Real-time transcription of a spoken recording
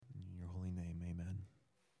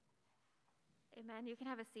Amen. You can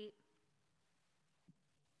have a seat.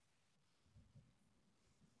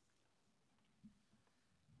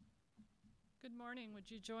 Good morning. Would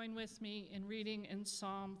you join with me in reading in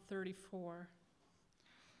Psalm 34,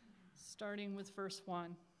 starting with verse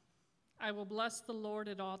 1. I will bless the Lord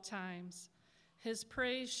at all times. His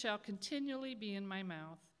praise shall continually be in my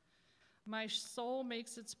mouth. My soul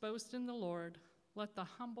makes its boast in the Lord. Let the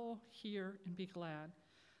humble hear and be glad.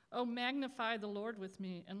 Oh, magnify the Lord with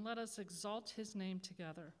me, and let us exalt his name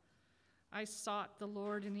together. I sought the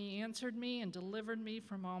Lord, and he answered me and delivered me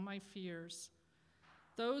from all my fears.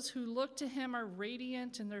 Those who look to him are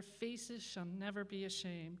radiant, and their faces shall never be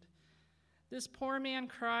ashamed. This poor man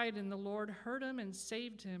cried, and the Lord heard him and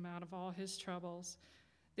saved him out of all his troubles.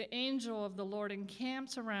 The angel of the Lord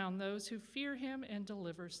encamps around those who fear him and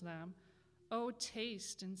delivers them. Oh,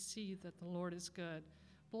 taste and see that the Lord is good.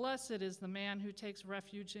 Blessed is the man who takes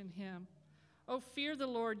refuge in him. Oh, fear the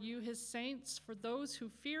Lord, you his saints, for those who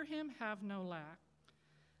fear him have no lack.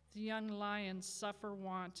 The young lions suffer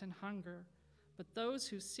want and hunger, but those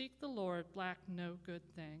who seek the Lord lack no good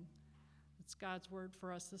thing. It's God's word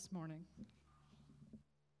for us this morning.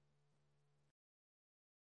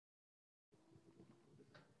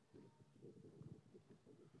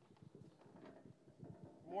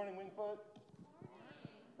 Good morning, Wingfoot.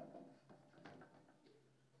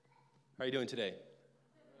 How are you doing today?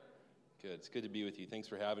 Good. It's good to be with you. Thanks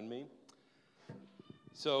for having me.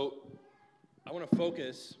 So, I want to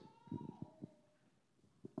focus.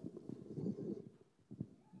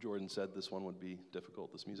 Jordan said this one would be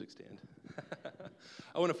difficult, this music stand.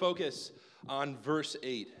 I want to focus on verse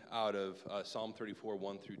 8 out of Psalm 34,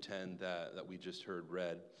 1 through 10 that we just heard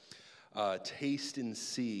read. Taste and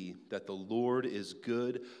see that the Lord is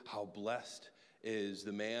good. How blessed is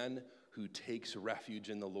the man who takes refuge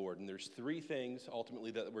in the Lord. And there's three things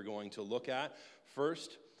ultimately that we're going to look at.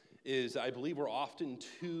 First is I believe we're often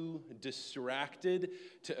too distracted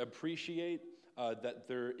to appreciate that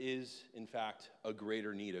there is, in fact, a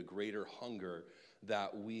greater need, a greater hunger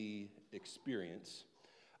that we experience.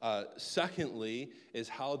 Secondly is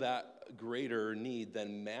how that greater need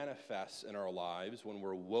then manifests in our lives when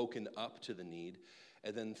we're woken up to the need.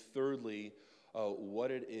 And then thirdly,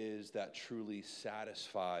 what it is that truly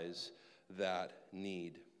satisfies that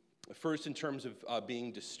need. First, in terms of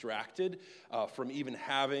being distracted from even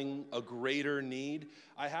having a greater need,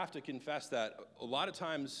 I have to confess that a lot of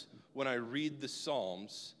times when I read the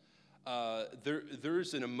Psalms,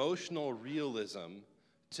 there's an emotional realism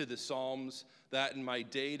to the Psalms that in my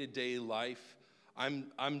day-to-day life,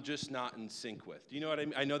 I'm just not in sync with. Do you know what I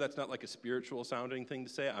mean? I know that's not like a spiritual sounding thing to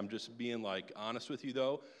say. I'm just being like honest with you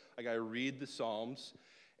though. Like I read the Psalms,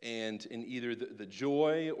 and in either the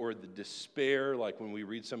joy or the despair, like when we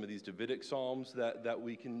read some of these Davidic Psalms that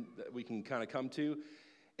we can kind of come to,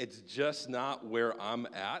 it's just not where I'm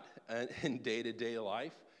at in day-to-day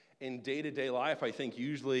life. In day-to-day life, I think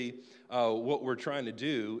usually what we're trying to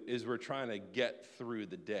do is we're trying to get through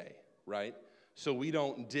the day, right? So we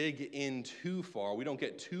don't dig in too far. We don't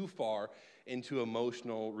get too far into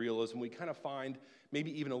emotional realism. We kind of find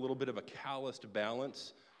maybe even a little bit of a calloused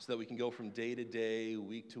balance so that we can go from day to day,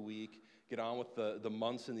 week to week, get on with the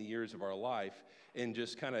months and the years of our life and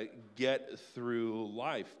just kind of get through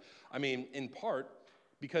life. I mean, in part,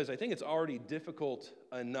 because I think it's already difficult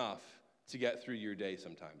enough to get through your day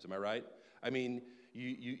sometimes. Am I right? I mean,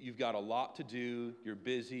 you've got a lot to do. You're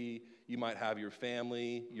busy. You might have your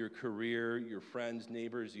family, your career, your friends,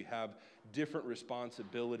 neighbors. You have different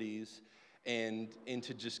responsibilities. And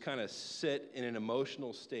to just kind of sit in an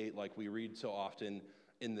emotional state like we read so often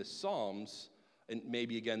in the Psalms, and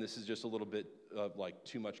maybe, again, this is just a little bit of like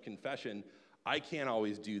too much confession, I can't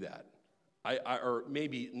always do that. Or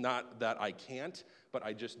maybe not that I can't, but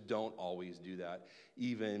I just don't always do that,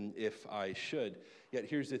 even if I should. Yet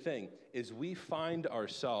here's the thing, is we find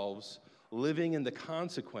ourselves living in the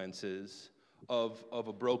consequences of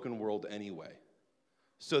a broken world anyway.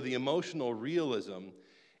 So the emotional realism,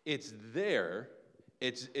 it's there.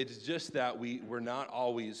 It's just that we're not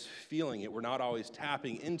always feeling it. We're not always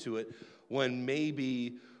tapping into it when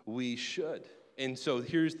maybe we should. And so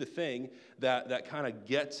here's the thing that kind of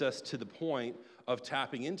gets us to the point of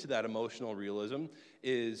tapping into that emotional realism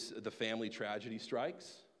is the family tragedy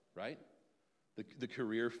strikes, right? The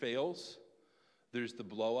career fails. There's the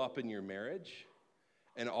blow up in your marriage.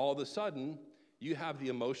 And all of a sudden, you have the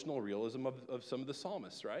emotional realism of some of the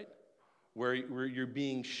psalmists, right? Where you're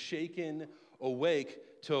being shaken awake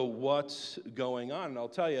to what's going on. And I'll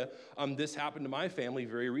tell you, this happened to my family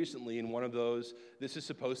very recently in one of those, this is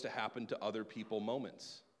supposed to happen to other people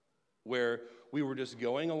moments, where we were just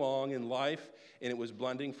going along in life, and it was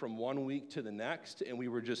blending from one week to the next, and we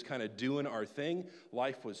were just kind of doing our thing.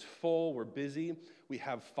 Life was full. We're busy. We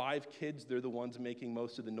have 5 kids. They're the ones making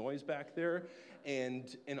most of the noise back there.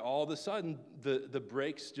 And all of a sudden, the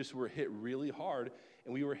brakes just were hit really hard,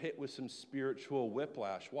 and we were hit with some spiritual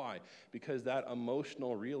whiplash. Why? Because that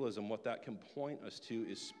emotional realism, what that can point us to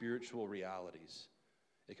is spiritual realities.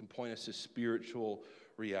 It can point us to spiritual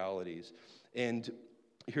realities. And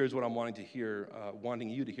here's what I'm wanting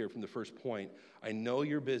you to hear from the first point. I know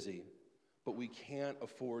you're busy, but we can't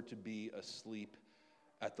afford to be asleep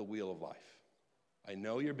at the wheel of life. I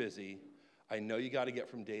know you're busy. I know you got to get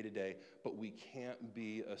from day to day, but we can't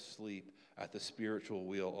be asleep at the spiritual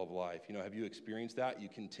wheel of life. You know, have you experienced that? You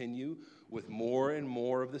continue with more and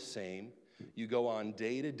more of the same. You go on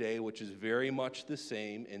day to day, which is very much the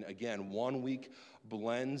same. And again, one week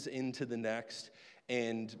blends into the next.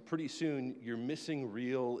 And pretty soon, you're missing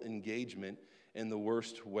real engagement in the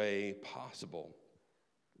worst way possible.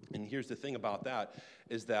 And here's the thing about that,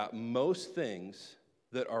 is that most things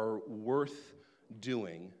that are worth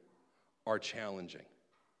doing are challenging.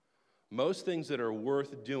 Most things that are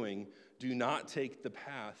worth doing do not take the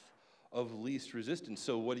path of least resistance.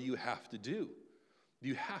 So what do you have to do?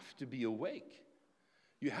 You have to be awake.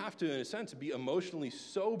 You have to, in a sense, be emotionally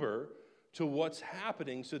sober to what's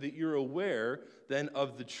happening so that you're aware then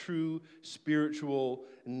of the true spiritual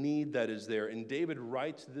need that is there. And David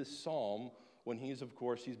writes this psalm when he's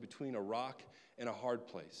between a rock and a hard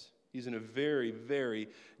place. He's in a very, very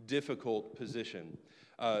difficult position.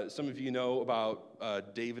 Some of you know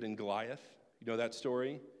about David and Goliath. You know that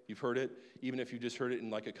story? You've heard it, even if you just heard it in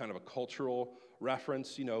like a kind of a cultural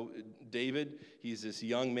reference. You know, David, he's this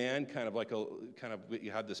young man,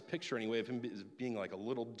 you have this picture anyway of him as being like a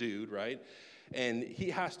little dude, right? And he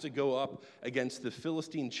has to go up against the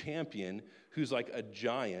Philistine champion who's like a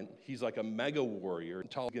giant. He's like a mega warrior.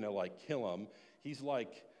 He's gonna like kill him. He's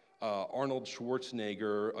like Arnold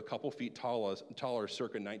Schwarzenegger, a couple feet taller,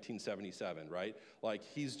 circa 1977, right? Like,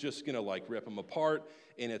 he's just going to, like, rip him apart,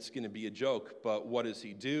 and it's going to be a joke. But what does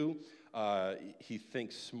he do? He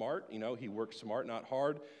thinks smart, you know, he works smart, not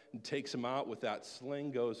hard, and takes him out with that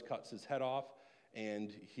sling, cuts his head off,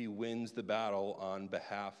 and he wins the battle on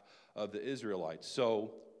behalf of the Israelites.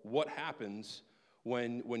 So what happens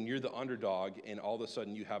when you're the underdog and all of a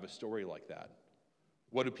sudden you have a story like that?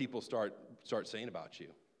 What do people start saying about you?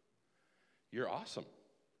 You're awesome.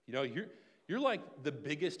 You know, you're like the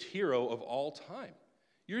biggest hero of all time.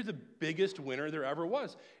 You're the biggest winner there ever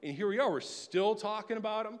was. And here we are. We're still talking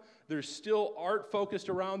about him. There's still art focused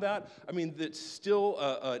around that. I mean, that's still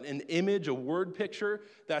an image, a word picture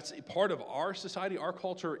that's part of our society, our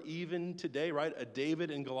culture, even today, right? A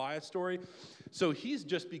David and Goliath story. So he's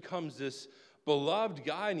just becomes this beloved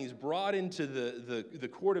guy, and he's brought into the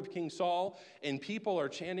court of King Saul, and people are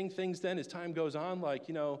chanting things then as time goes on, like,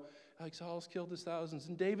 you know, like Saul's killed his thousands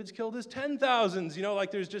and David's killed his 10,000s. You know, like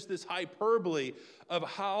there's just this hyperbole of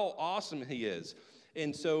how awesome he is.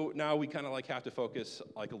 And so now we kind of like have to focus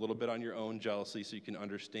like a little bit on your own jealousy so you can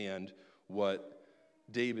understand what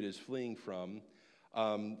David is fleeing from.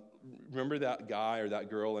 Remember that guy or that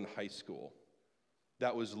girl in high school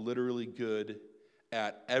that was literally good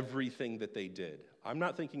at everything that they did? I'm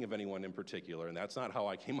not thinking of anyone in particular, and that's not how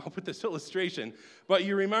I came up with this illustration, but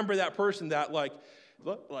you remember that person that like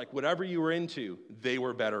whatever you were into, they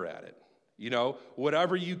were better at it. You know,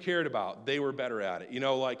 whatever you cared about, they were better at it. You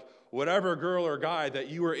know, like whatever girl or guy that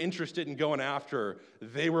you were interested in going after,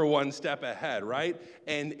 they were one step ahead, right?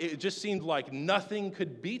 And it just seemed like nothing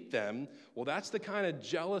could beat them. Well, that's the kind of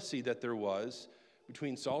jealousy that there was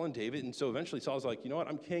between Saul and David. And so eventually Saul's like, you know what,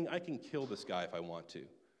 I'm king. I can kill this guy if I want to.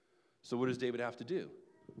 So what does David have to do?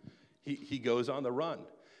 He goes on the run.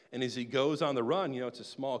 And as he goes on the run, you know, it's a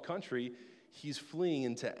small country, he's fleeing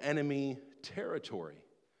into enemy territory.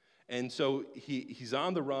 And so he's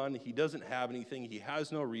on the run. He doesn't have anything. He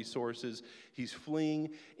has no resources. He's fleeing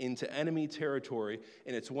into enemy territory.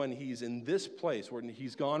 And it's when he's in this place where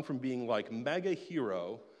he's gone from being like mega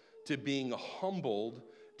hero to being humbled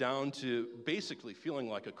down to basically feeling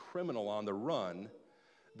like a criminal on the run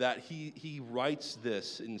that he writes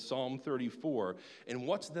this in Psalm 34. And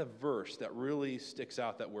what's the verse that really sticks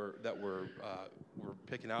out that we're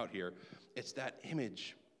picking out here? It's that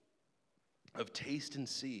image of taste and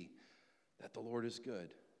see that the Lord is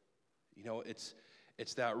good. You know,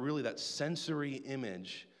 it's that really that sensory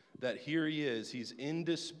image that here he is, he's in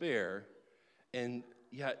despair, and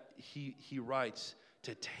yet he writes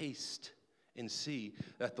to taste and see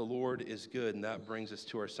that the Lord is good. And that brings us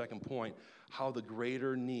to our second point, how the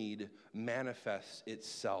greater need manifests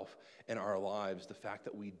itself in our lives. The fact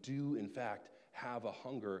that we do, in fact, have a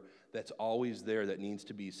hunger that's always there that needs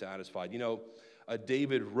to be satisfied.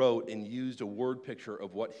 David wrote and used a word picture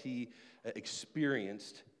of what he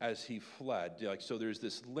experienced as he fled. So there's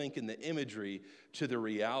this link in the imagery to the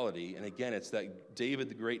reality. And again, it's that David,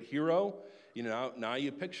 the great hero, now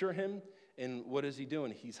you picture him, and what is he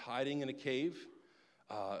doing? He's hiding in a cave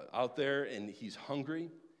out there, and he's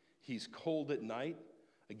hungry. He's cold at night.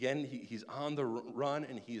 Again, he's on the run,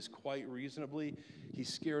 and he is quite reasonably,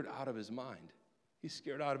 he's scared out of his mind. He's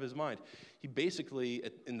scared out of his mind. He basically,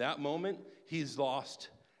 in that moment, he's lost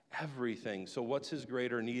everything. So what's his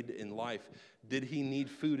greater need in life? Did he need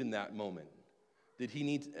food in that moment? Did he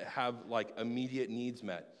need to have immediate needs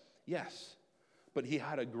met? Yes. But he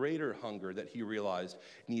had a greater hunger that he realized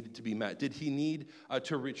needed to be met. Did he need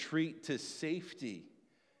to retreat to safety?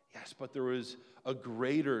 Yes, but there was a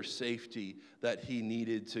greater safety that he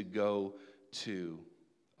needed to go to,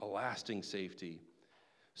 a lasting safety.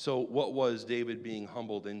 So what was David being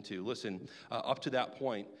humbled into? Listen, up to that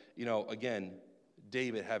point, again,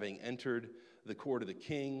 David having entered the court of the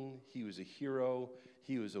king, he was a hero,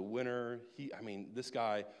 he was a winner. This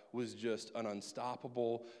guy was just an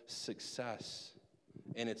unstoppable success.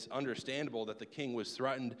 And it's understandable that the king was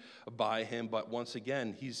threatened by him, but once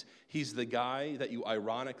again, he's the guy that you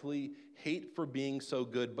ironically hate for being so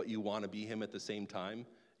good, but you want to be him at the same time.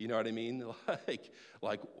 You know what I mean?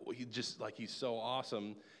 He's so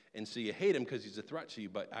awesome, and so you hate him because he's a threat to you,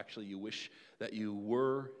 but actually you wish that you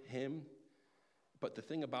were him. But the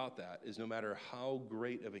thing about that is no matter how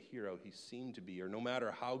great of a hero he seemed to be, or no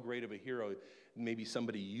matter how great of a hero maybe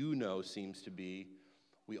somebody seems to be,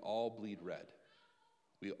 we all bleed red.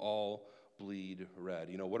 We all bleed red.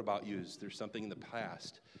 What about you? Is there something in the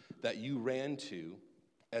past that you ran to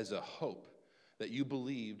as a hope, that you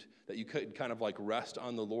believed that you could kind of rest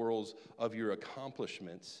on the laurels of your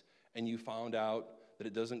accomplishments, and you found out that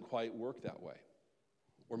it doesn't quite work that way?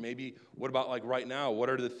 Or maybe, what about right now? What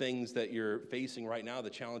are the things that you're facing right now, the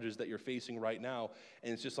challenges that you're facing right now,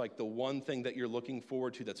 and it's just the one thing that you're looking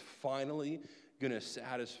forward to that's finally going to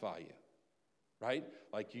satisfy you, right?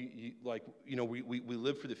 We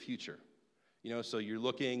live for the future, so you're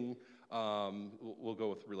looking, we'll go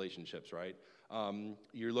with relationships, right?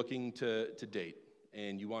 You're looking to date,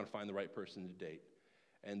 and you want to find the right person to date.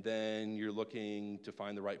 And then you're looking to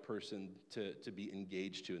find the right person to be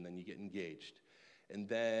engaged to, and then you get engaged. And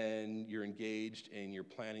then you're engaged, and you're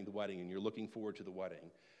planning the wedding, and you're looking forward to the wedding.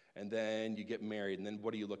 And then you get married, and then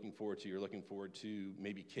what are you looking forward to? You're looking forward to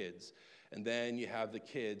maybe kids. And then you have the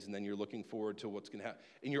kids, and then you're looking forward to what's going to happen.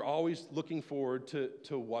 And you're always looking forward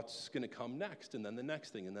to what's going to come next, and then the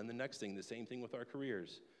next thing, and then the next thing. The same thing with our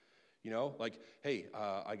careers. Hey,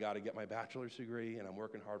 I got to get my bachelor's degree, and I'm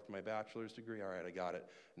working hard for my bachelor's degree. All right, I got it.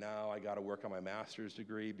 Now I got to work on my master's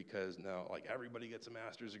degree because now, everybody gets a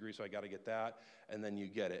master's degree, so I got to get that. And then you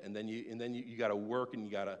get it. And then you got to work, and you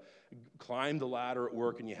got to climb the ladder at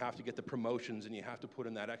work, and you have to get the promotions, and you have to put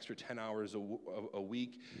in that extra 10 hours a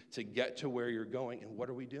week to get to where you're going. And what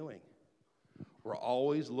are we doing? We're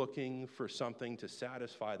always looking for something to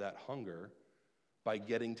satisfy that hunger by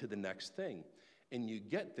getting to the next thing. And you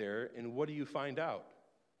get there, and what do you find out?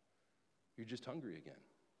 You're just hungry again.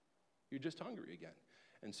 You're just hungry again.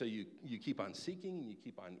 And so you keep on seeking, and you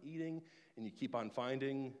keep on eating, and you keep on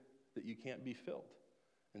finding that you can't be filled.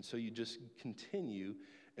 And so you just continue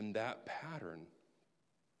in that pattern.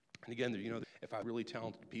 And again, if I have really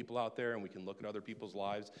talented people out there, and we can look at other people's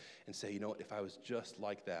lives and say, if I was just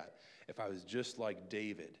like that, if I was just like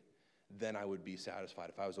David, then I would be satisfied.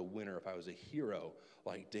 If I was a winner, if I was a hero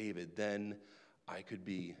like David, then I could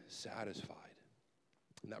be satisfied.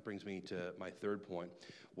 And that brings me to my third point.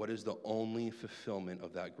 What is the only fulfillment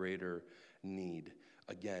of that greater need?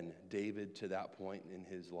 Again, David, to that point in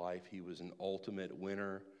his life, he was an ultimate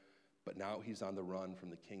winner, but now he's on the run from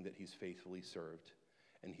the king that he's faithfully served.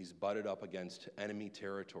 And he's butted up against enemy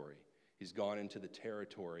territory. He's gone into the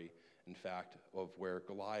territory, in fact, of where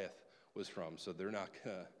Goliath was from. So they're not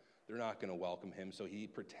going to welcome him. So he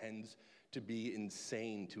pretends to be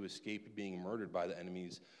insane to escape being murdered by the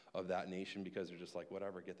enemies of that nation, because they're just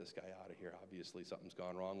whatever, get this guy out of here. Obviously, something's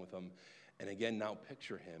gone wrong with him. And again, now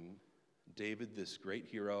picture him, David, this great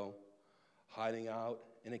hero, hiding out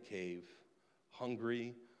in a cave,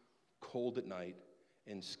 hungry, cold at night,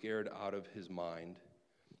 and scared out of his mind.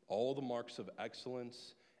 All the marks of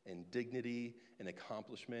excellence and dignity and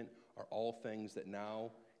accomplishment are all things that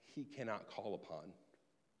now he cannot call upon.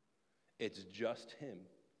 It's just him.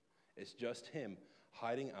 It's just him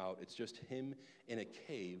hiding out. It's just him in a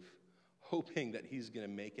cave, hoping that he's going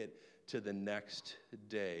to make it to the next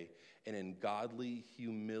day. And in godly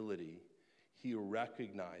humility, he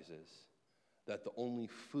recognizes that the only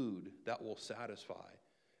food that will satisfy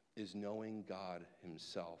is knowing God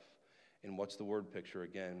himself. And what's the word picture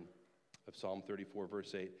again of Psalm 34,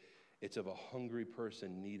 verse 8? It's of a hungry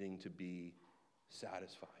person needing to be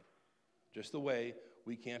satisfied. Just the way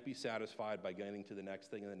we can't be satisfied by getting to the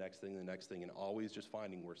next thing and the next thing and the next thing and always just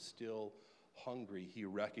finding we're still hungry, he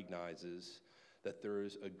recognizes that there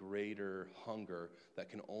is a greater hunger that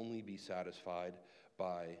can only be satisfied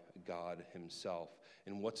by God himself.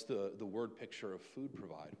 And what's the word picture of food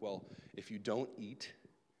provide? Well, if you don't eat,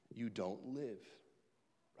 you don't live,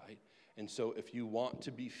 right? And so if you want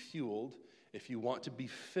to be fueled, if you want to be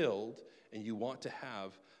filled, and you want to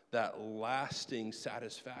have that lasting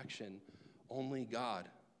satisfaction, only God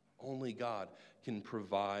can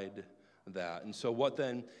provide that. And so what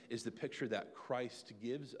then is the picture that Christ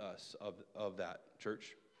gives us of that,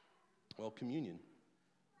 church? Well, communion.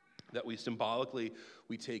 That we symbolically,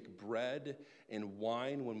 we take bread and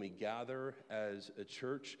wine when we gather as a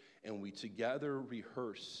church, and we together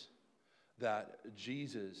rehearse that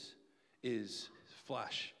Jesus is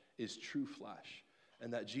flesh, is true flesh,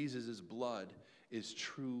 and that Jesus' blood is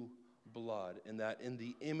true blood, and that in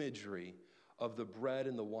the imagery of the bread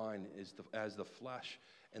and the wine is as the flesh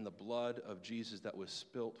and the blood of Jesus that was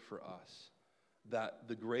spilt for us, that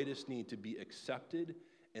the greatest need to be accepted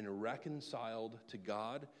and reconciled to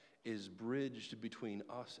God is bridged between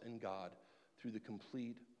us and God through the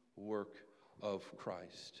complete work of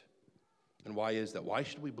Christ. And why is that? Why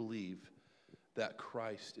should we believe that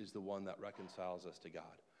Christ is the one that reconciles us to God?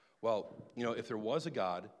 Well, if there was a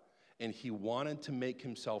God and he wanted to make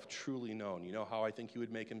himself truly known, you know how I think he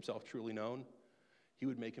would make himself truly known? He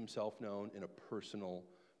would make himself known in a personal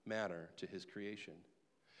manner to his creation.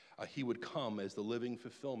 He would come as the living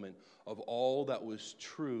fulfillment of all that was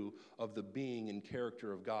true of the being and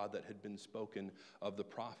character of God that had been spoken of the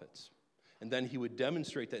prophets. And then he would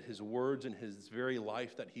demonstrate that his words and his very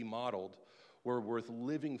life that he modeled were worth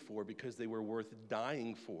living for because they were worth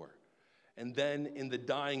dying for. And then in the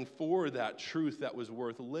dying for that truth that was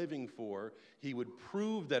worth living for, he would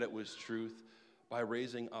prove that it was truth by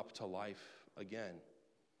raising up to life again.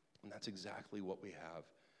 And that's exactly what we have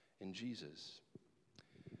in Jesus.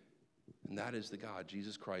 And that is the God,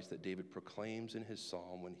 Jesus Christ, that David proclaims in his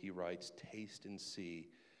psalm when he writes, "Taste and see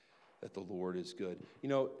that the Lord is good."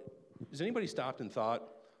 Has anybody stopped and thought,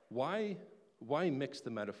 why mix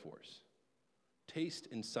the metaphors? Taste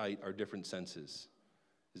and sight are different senses.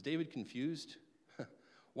 Is David confused?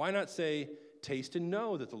 Why not say, taste and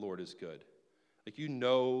know that the Lord is good? Like, you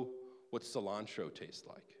know what cilantro tastes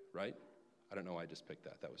like, right? I don't know why I just picked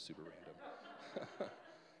that. That was super random.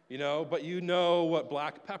 But you know what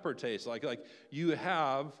black pepper tastes like. Like, you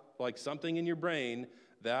have, something in your brain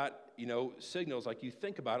that, signals, you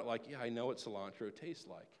think about it, yeah, I know what cilantro tastes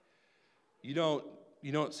like. You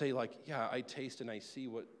don't say, yeah, I taste and I see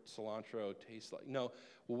what cilantro tastes like. No.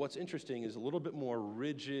 Well, what's interesting is a little bit more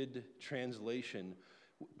rigid translation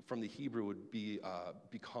from the Hebrew would be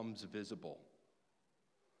becomes visible.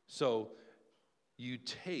 So you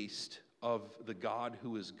taste of the God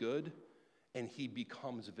who is good, and he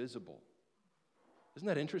becomes visible. Isn't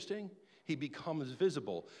that interesting? He becomes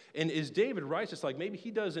visible. And as David writes, it's maybe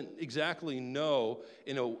he doesn't exactly know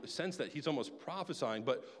in a sense that he's almost prophesying,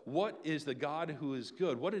 but what is the God who is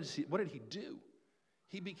good? What did he do?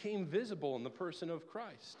 He became visible in the person of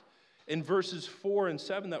Christ. In verses 4 and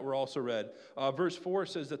 7 that were also read, verse 4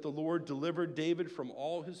 says that the Lord delivered David from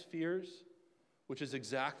all his fears, which is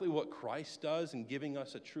exactly what Christ does in giving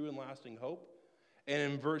us a true and lasting hope.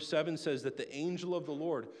 And in verse 7 says that the angel of the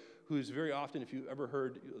Lord, who is very often, if you've ever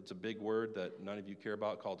heard, it's a big word that none of you care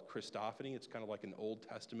about, called Christophany. It's kind of like an Old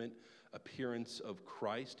Testament appearance of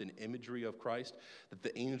Christ, an imagery of Christ, that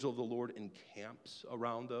the angel of the Lord encamps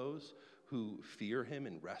around those who fear him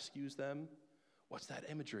and rescues them. What's that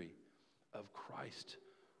imagery? Of Christ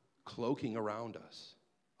cloaking around us,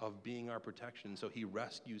 of being our protection. So he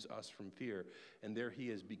rescues us from fear, and there he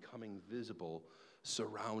is becoming visible,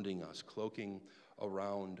 surrounding us, cloaking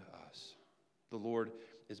around us. The Lord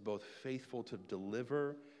is both faithful to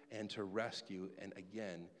deliver and to rescue, and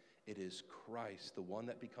again, it is Christ, the one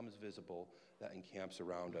that becomes visible, that encamps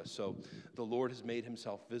around us. So the Lord has made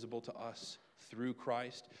himself visible to us through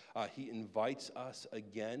Christ. He invites us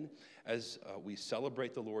again as we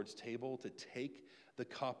celebrate the Lord's table to take the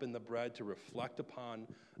cup and the bread, to reflect upon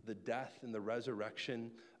the death and the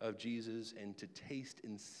resurrection of Jesus, and to taste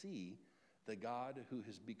and see the God who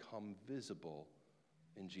has become visible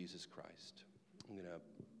in Jesus Christ. I'm going to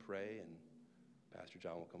pray, and Pastor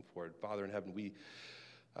John will come forward. Father in heaven,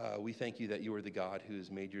 we thank you that you are the God who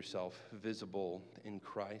has made yourself visible in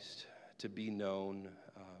Christ, to be known,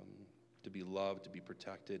 to be loved, to be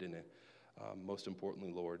protected, and Most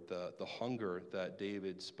importantly, Lord, the hunger that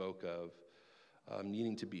David spoke of,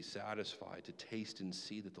 needing to be satisfied, to taste and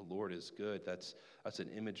see that the Lord is good. That's an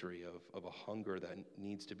imagery of a hunger that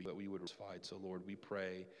needs to be, that we would satisfy. So, Lord, we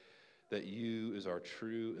pray that you is our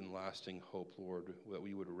true and lasting hope, Lord, that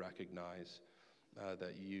we would recognize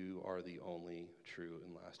that you are the only true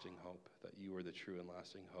and lasting hope, that you are the true and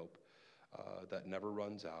lasting hope that never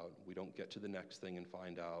runs out. We don't get to the next thing and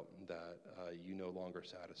find out that you no longer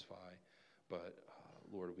satisfy. But,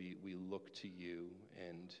 Lord, we look to you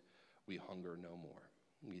and we hunger no more.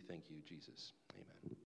 We thank you, Jesus. Amen.